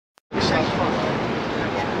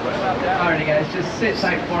Alrighty guys, just sit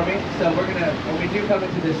tight for me. So we're gonna, when we do come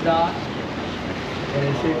into this dock, and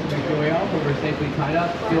it's safe to make your way off, when we're safely tied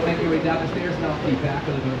up, you'll make your way down the stairs and I'll keep back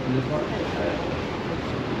of the door for this part.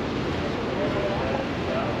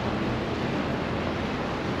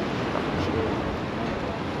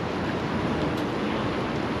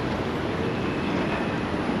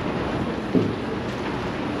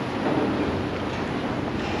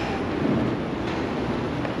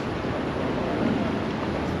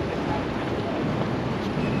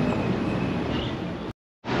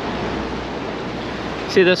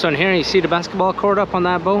 See this one here? You see the basketball court up on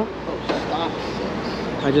that boat?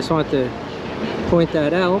 I just want to point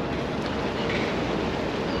that out.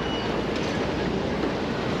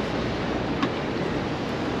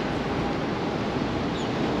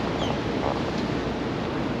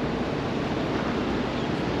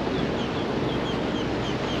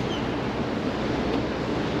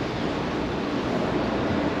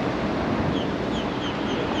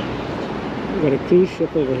 We got a cruise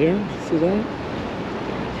ship over here. See that?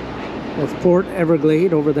 That's Port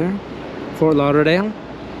Everglade over there, Fort Lauderdale.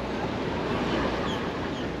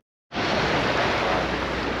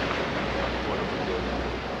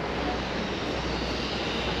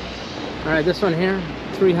 All right, this one here,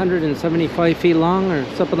 375 feet long or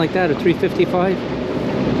something like that, or 355.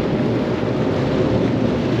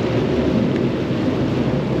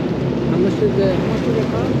 How much did it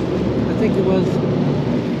cost? I think it was,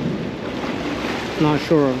 not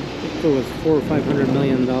sure, I think it was $400 or $500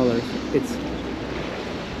 million. It's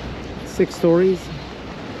 6 stories.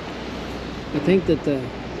 I think that the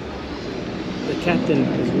captain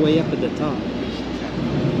is way up at the top.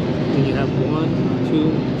 And you have 1,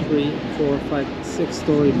 2, 3, 4, 5,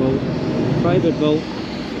 6-story boat, private boat.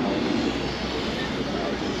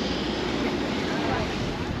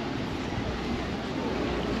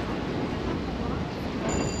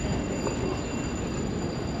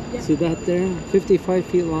 See that there? 55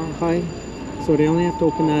 feet long, high. So they only have to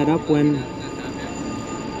open that up when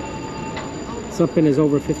something is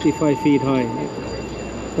over 55 feet high.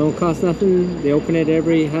 Don't cost nothing. They open it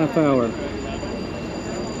every half hour. You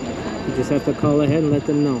just have to call ahead and let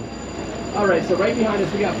them know. All right, so right behind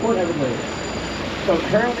us we got Port Everglade. So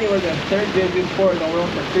currently we're the 3rd busiest port in the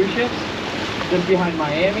world for cruise ships, just behind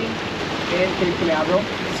Miami and Cape Canaveral.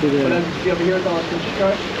 See the but as you see over here with all the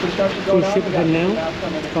construction going on, ship heading now.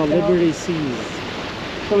 It's called Liberty Seas.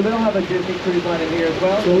 So they'll have a Disney cruise line in here as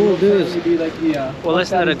well. So what we'll do is we'll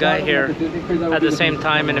listen to the guy here at the same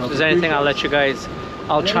time, and if there's anything, I'll let you guys.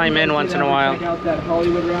 I'll chime in once in a while. Check out that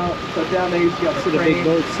Hollywood route. So down there you see all the See the big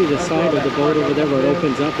boat. See the side of the boat over there where it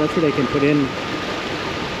opens up. That's where they can put in. A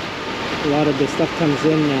lot of the stuff comes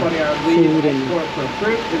in, food and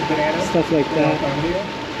stuff like that.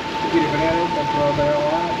 Bananas, that's where they're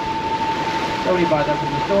all at. Nobody buys them from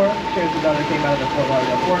the store. Chances are they came out of the Fort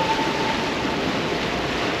Lauderdale port.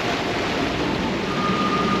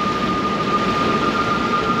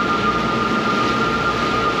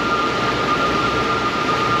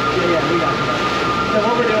 Yeah, we got that. So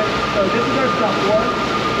what we're doing, so this is our stop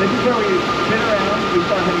 1. This is where we spin around, we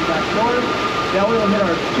start heading back north. Now we will hit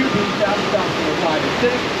our 2 beach stops number 5 and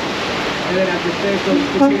 6. And then after 6, we'll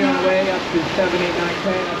continue on our way up to 7, 8, 9,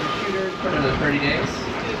 10 after shooters for another 30 days.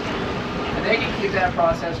 And they can keep that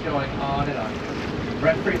process going on and on.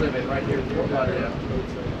 Rent-free limit right here in Fort Lauderdale.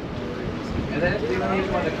 And then the only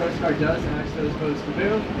one the Coast Guard does ask those boats to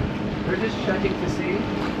move, we're just checking to see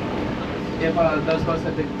if those boats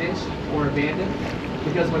have been ditched or abandoned.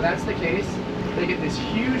 Because when that's the case, they get this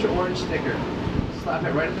huge orange sticker. Slap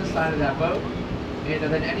it right on the side of that boat.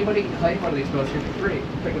 And then anybody can claim one of these boats here for free.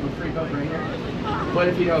 Pick up a free boat right here. But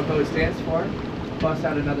if you know what boat stands for, bust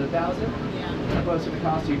out another 1,000. That boat's going to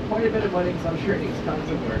cost you quite a bit of money because I'm sure it needs tons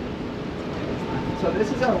of work. So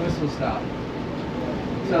this is our whistle stop.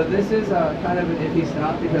 So this is kind of an iffy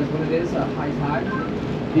stop because when it is high tide,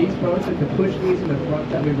 these boats have to push these in the front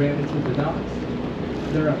that we ran into the docks.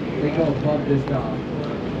 They go above this dock.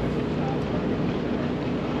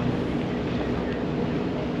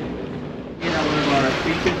 One of our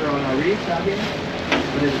features are on our reefs out here,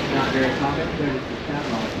 but it's not very common. There's just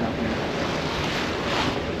catalogs out there.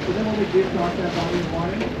 So then when we do cross that body of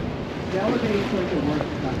water, now we're getting towards the work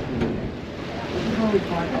activity. This is where we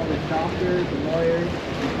find all the doctors, the lawyers,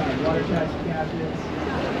 the kind of water taxi captains.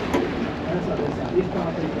 That's on this side. These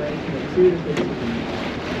properties range from 2 to 50 feet.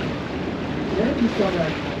 Then you saw that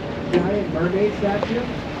giant mermaid statue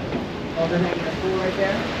overhanging the pool right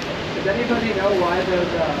there. Does anybody know why those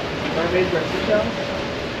mermaids wear seashells?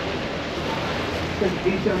 Because the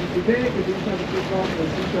seashells are too big, the seashells are too small, the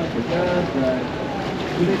seashells are good, but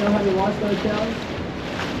do they know how to wash those shells?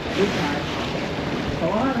 This time.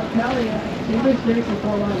 Come on, I'm telling you. See this street from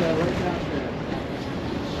Fort Lauderdale right down there.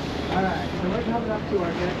 Alright, so we're coming up to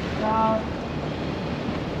our next stop.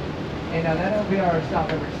 And that'll be our stop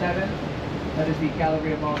number 7. That is the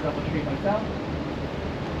Galleria Mall Doubletree Hotel.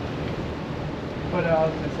 But I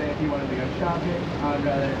was going to say, if you wanted to go shopping, I'd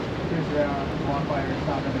rather cruise around, walk by our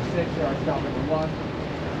stop number 6 or our stop number 1.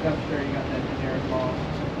 I'm sure you got that generic mall.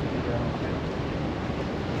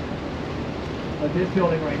 But this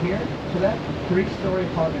building right here, so that's a 3-story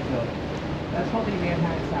apartment building. That's called the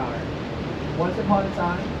Manhattan Tower. Once upon a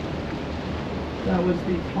time, that was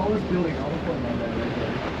the tallest building on the Fort Lauderdale right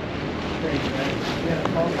there. Crazy, right? We had a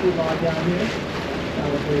tall school log down here. That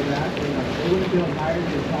was way back. They wouldn't build higher than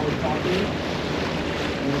the tallest property.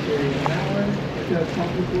 And we'll show you that one. It does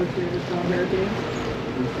something for the strong hurricanes.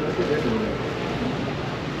 It's just a bit of it.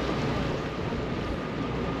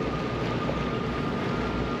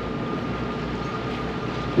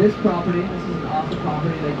 This property, this is an awesome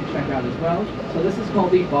property that you can check out as well. So this is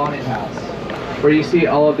called the Bonnet House, where you see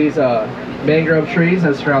all of these mangrove trees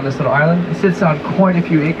that surround this little island. It sits on quite a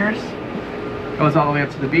few acres. Goes all the way up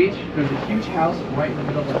to the beach. There's a huge house right in the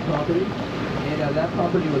middle of the property. And that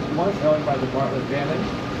property was once owned by the Bartlett family.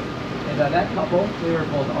 And that couple, they were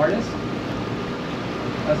both artists.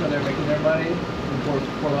 That's how they're making their money. And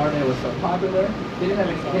Fort Lauderdale was so popular. They didn't have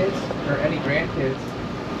any kids or any grandkids.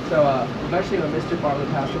 So eventually when Mr. Bartlett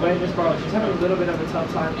passed away, Miss Bartlett, she's having a little bit of a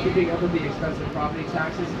tough time keeping up with the expensive property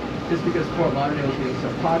taxes just because Fort Lauderdale was getting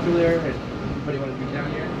so popular and everybody wanted to be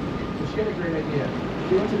down here. So she had a great idea.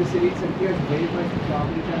 She went to the city and said, you guys waive my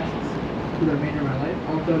property taxes for the remainder of my life.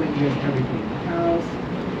 I'll donate you guys everything. The house,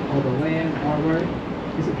 all the land, artwork.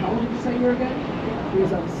 He said, how old did you say you were again? He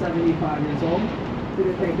was up to 75 years old.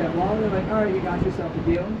 Didn't take that long. They're like, all right, you got yourself a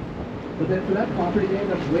deal. But then for that property, they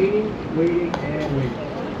ended up waiting, and waiting.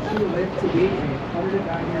 She lived to be 109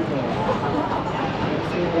 years old. And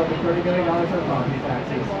saved over $30 million on property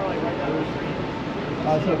taxes.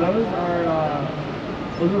 So those are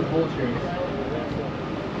vultures.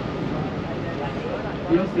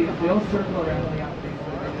 You'll see, they'll circle around the outfits, so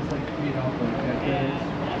they just like feed off like that.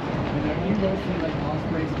 And then you will see like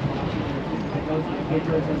ospreys and foxes, and those are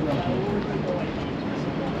vultures as well.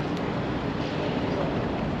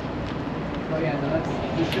 Oh yeah, no, that's,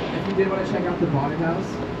 if you did want to check out the Bonnet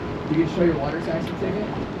House, you can show your water taxi ticket,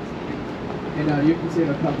 and you can save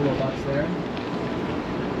a couple of bucks there.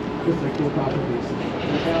 Just a cool property piece.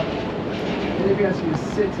 Check out. And if you guys can just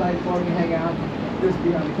sit tight for me, hang out, just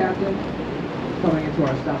behind the captain, coming into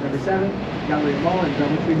our stop number 7, Galleria Mall and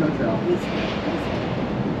Doubletree Hotel.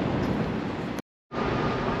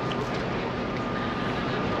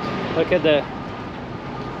 Look at the.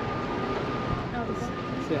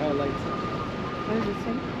 See how it lights up. What does it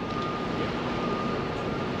say?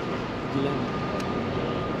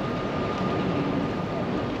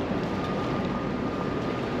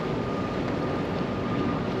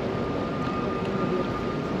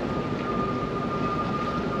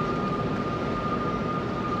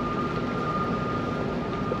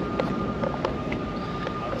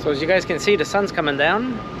 So as you guys can see, the sun's coming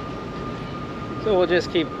down. So we'll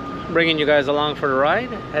just keep bringing you guys along for the ride,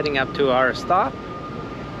 heading up to our stop. I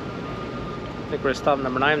think we're at stop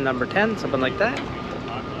number 9, number 10, something like that.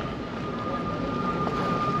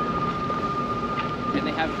 And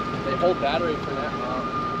they hold battery for that now.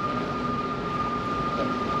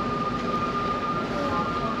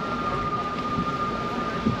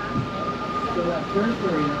 So that first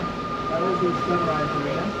arena, that was the Sunrise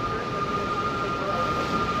Arena.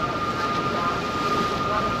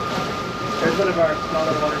 There's one of our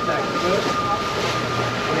smaller water taxi boats.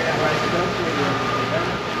 We're not riding the boat, so we're doing that.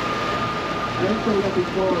 Then so we got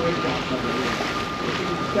these 4 away stops over here. This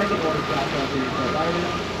is the second water stop over here in Fort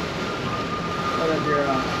Lauderdale. One of your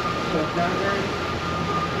coast divers.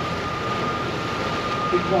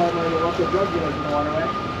 We call one of the local drug dealers in the waterway.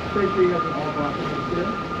 Pretty sure you guys are all brought to them too.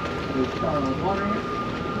 There's Carlos water here.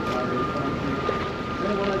 Water is fine here.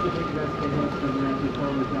 Then we'll like to take you guys to the host of the Nancy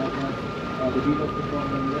Forward Southwest. The Beatles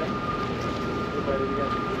performing over there.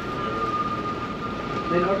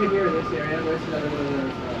 Then over here in this area, there's another one of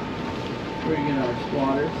those where you get our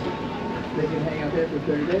squatters. They can hang out there for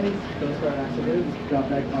 30 days. Don't start accidents. Just drop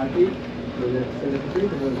back 5 feet. So they're stay there for 3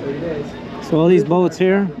 for more than 30 days. So all these boats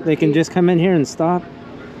here, they can just come in here and stop.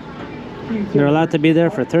 They're allowed to be there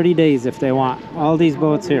for 30 days if they want. All these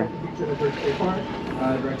boats here.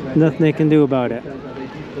 Nothing they can do about it.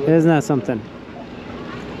 Isn't that something?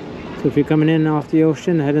 So if you're coming in off the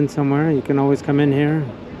ocean, heading somewhere, you can always come in here,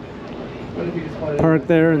 park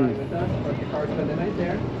there, and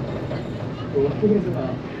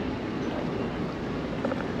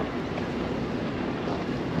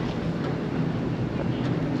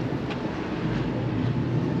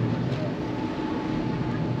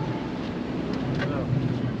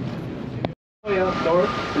north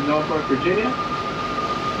to Norfolk, Virginia,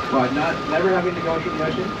 but never having to go into the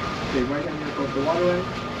ocean. Stay right down here close to the Waterway.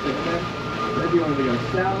 Then if you wanted to go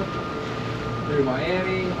south through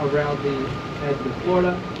Miami, around the edge of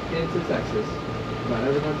Florida, into Texas. Not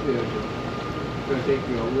ever going to the ocean. It's going to take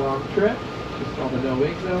you a long trip. It's called the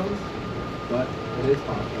no-wake zones, but it is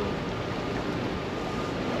possible.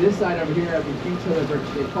 This side over here has the Ft.lauderdale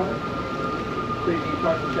State Park. Pretty neat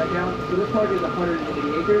park to check out. So this park is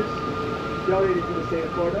 180 acres, donated to the state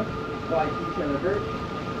of Florida by Ft.lauderdale.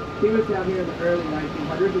 He was down here in the early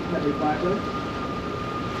 1900s with Henry Flagler,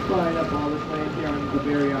 buying up all this land here on the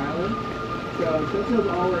Berry Island. So since it was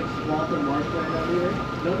all like swamp and marshland over here,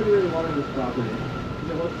 nobody really wanted this property.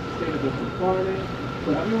 It wasn't sustainable for farming,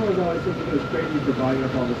 but everyone was always thinking it was crazy for buying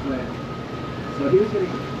up all this land. So he was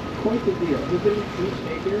getting quite the deal. He was getting each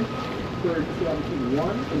acre for between $1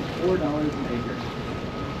 and $4 an acre.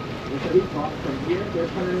 And so he bought from here,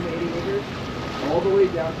 there's 180 acres, all the way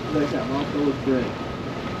down to like that Mount Phillips Bridge.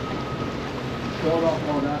 Sold off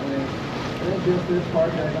all that land. And then just this park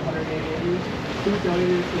that has 180 acres, he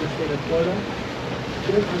donated to the state of Florida.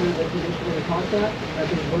 Just under the condition of the contract that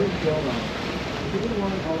they wouldn't build on. He didn't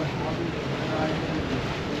want all the houses and high-rises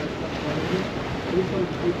and stuff like that. He just wanted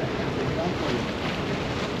to keep that campus down for you.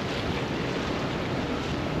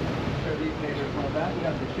 Sure, these neighbors love that. We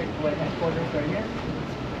got the Chick-fil-A headquarters right here.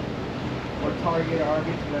 Or Target or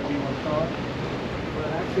Arby's, whatever you want to call it.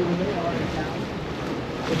 But actually, when they are in town,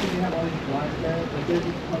 they think they have all these blinds there, but there's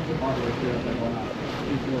just tons of artwork here that will have.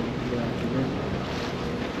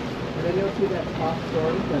 And then you'll see that top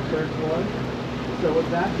story, that third floor. So with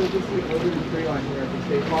that, you'll just see a Liberty tree line here at the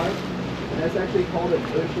state park. And that's actually called an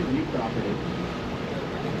ocean view property.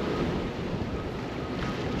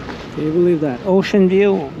 Can you believe that? Ocean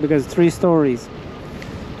view, because 3 stories.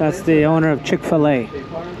 That's the owner of Chick-fil-A. So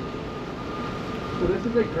this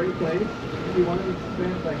is a great place if you wanted to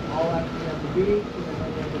spend like all afternoon at the beach and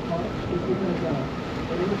then at the park. Just because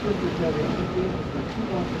in English there's no entrance fee, it's like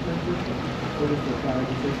 $2 per person. Or just the $5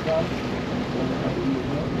 to $6.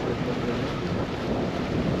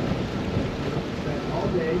 Spend all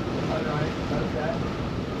day sunrise, sunset.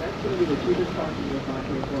 And that's going to be the cheapest parking you'll find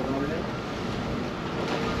here in Fort Lauderdale.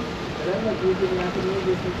 And then like usually in the afternoon,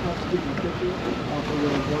 this is tough to keep you fishing off the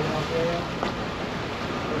little boarding off area.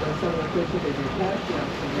 And then some of the fish that they do catch, you have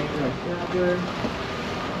some mangrove snapper,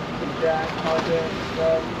 some jack, carpet,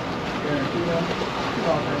 sub, barracuda,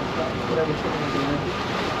 all kinds of stuff, whatever's sitting at the end.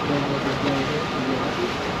 Then we'll just lay here and get lucky.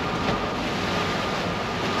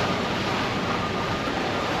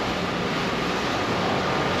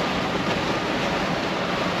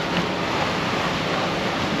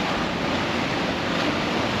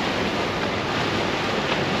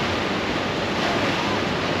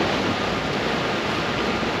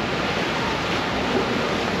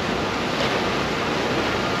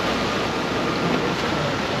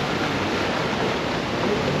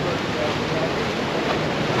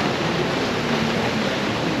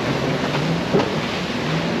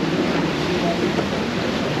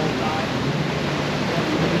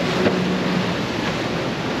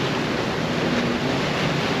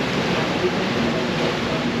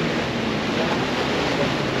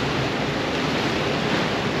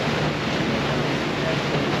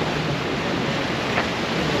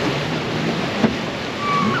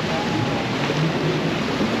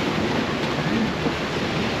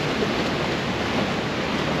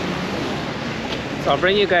 So I'll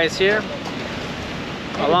bring you guys here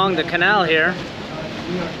along the canal here,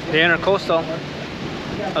 the Intracoastal,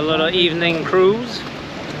 a little evening cruise.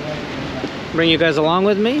 Bring you guys along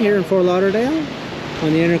with me here in Fort Lauderdale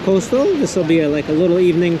on the Intracoastal. This will be like a little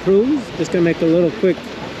evening cruise. Just gonna make a little quick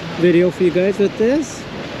video for you guys with this.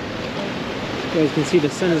 You guys can see the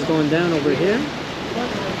sun is going down over here.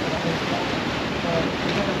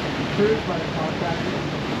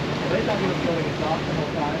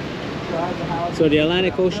 So the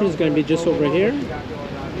Atlantic Ocean is going to be just over here.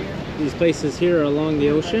 These places here are along the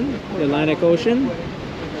ocean, the Atlantic Ocean.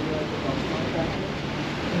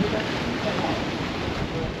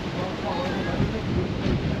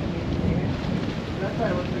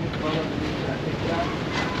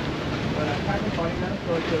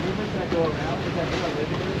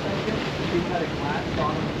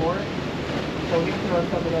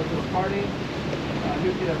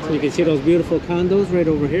 So you can see those beautiful condos right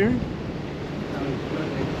over here.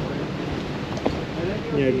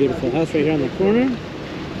 Yeah, a beautiful house right here on the corner.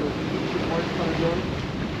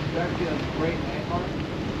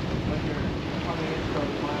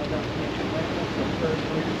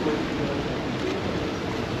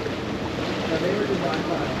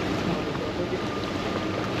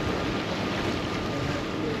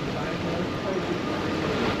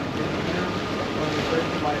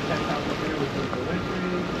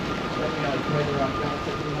 Dwayne The Rock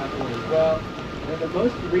Johnson, he had one as well. And the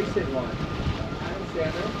most recent one, Adam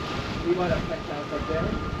Sandler, he bought a penthouse up there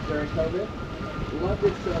during COVID. Loved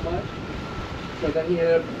it so much. So then he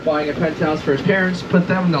ended up buying a penthouse for his parents, put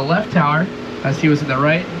them in the left tower as he was in the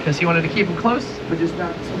right, because he wanted to keep them close, but just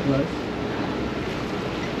not so close.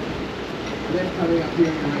 And then coming up here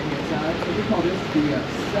on the right hand side, so we call this the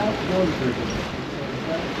South Florida version.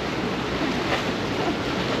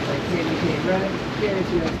 Like candy cane red, candy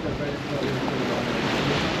see that stuff red.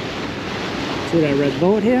 See that red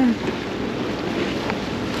boat here?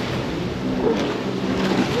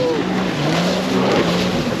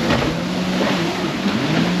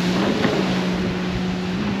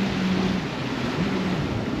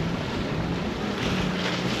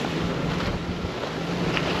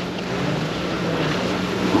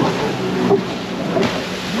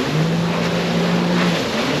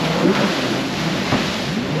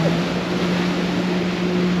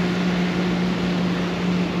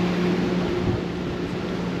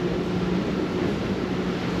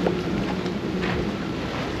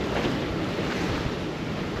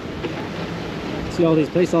 See all these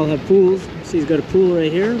places all have pools. See, he's got a pool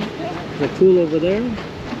right here. There's a pool over there.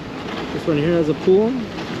 This one here has a pool.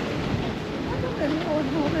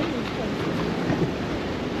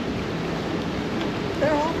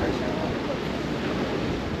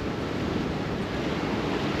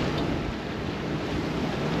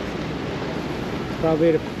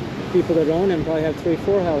 Probably the people that own them probably have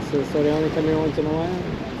 3-4 houses, so they only come here once in a while.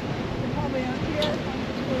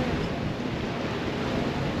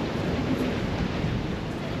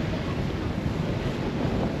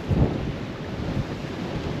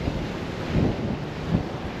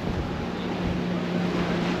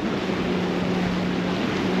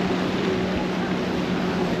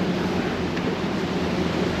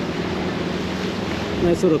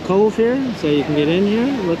 Nice little cove here, so you can get in here.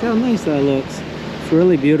 Look how nice that looks. It's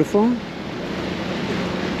really beautiful.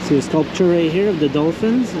 See a sculpture right here of the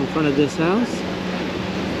dolphins in front of this house.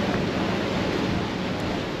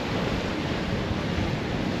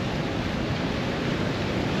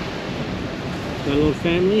 Got a little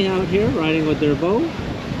family out here riding with their boat.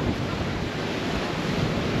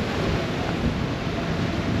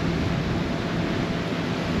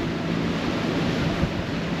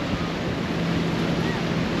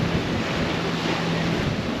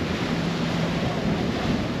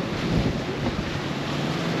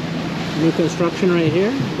 New construction right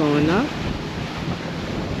here, going up.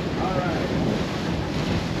 Alright.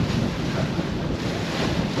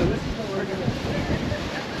 So this is what we're gonna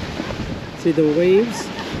See the waves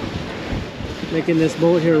making this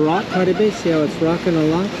boat here rock quite a bit. See how it's rocking a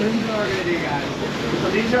lot there? This is what we're gonna do, guys. So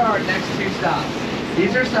these are our next two stops.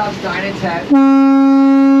 These are stops 9 and 10.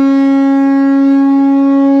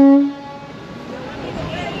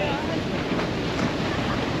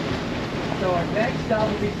 So our next stop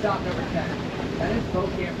will be stop number 10. That is boat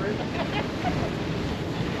campers.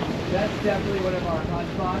 That's definitely one of our hot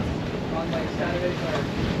spots on like Saturdays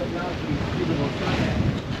or not these people will Sunday.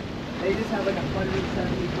 They just have like 170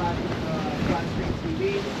 flat screen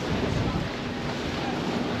TVs.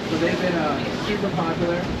 So they've been super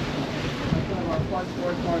popular. That's one of our fun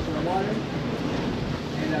sports cars on the water.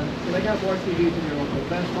 And so they got more TVs than your local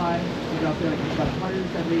Best Buy. They're up there like about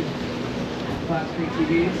 170 flat screen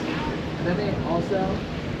TVs. And then they also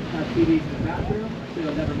have TVs in the bathroom, so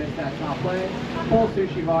you'll never miss that top play. Full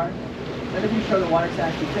sushi bar. Then if you show the water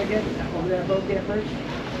taxi ticket over there at Boat Campers,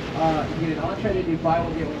 you get an entree that you buy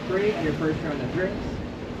one get one free and your first round of drinks.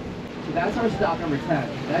 So that's our stop number 10.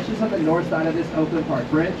 That's just on the north side of this Oakland Park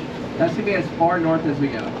Bridge. That's gonna be as far north as we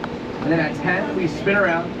go. And then at 10, we spin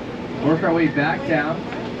around, work our way back down.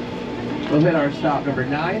 We'll hit our stop number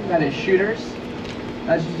 9, that is Shooters.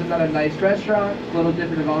 That's just another nice restaurant, a little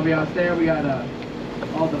different of ambiance there. We got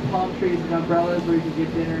all the palm trees and umbrellas where you can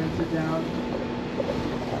get dinner and sit down.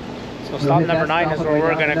 So stop number 9 is where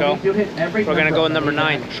we're gonna go. We're gonna go number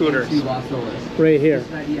 9, Shooters. Right here.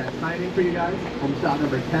 Just an idea of timing for you guys. From stop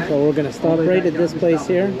number 10. So we're gonna stop right at this place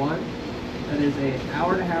here. That is an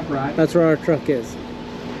hour-and-a-half ride. That's where our truck is.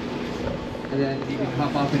 And then you can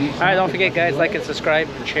hop off at each. Alright, don't forget guys, like and subscribe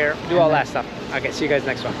and share. Do all that stuff. Okay, see you guys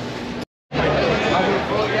next one.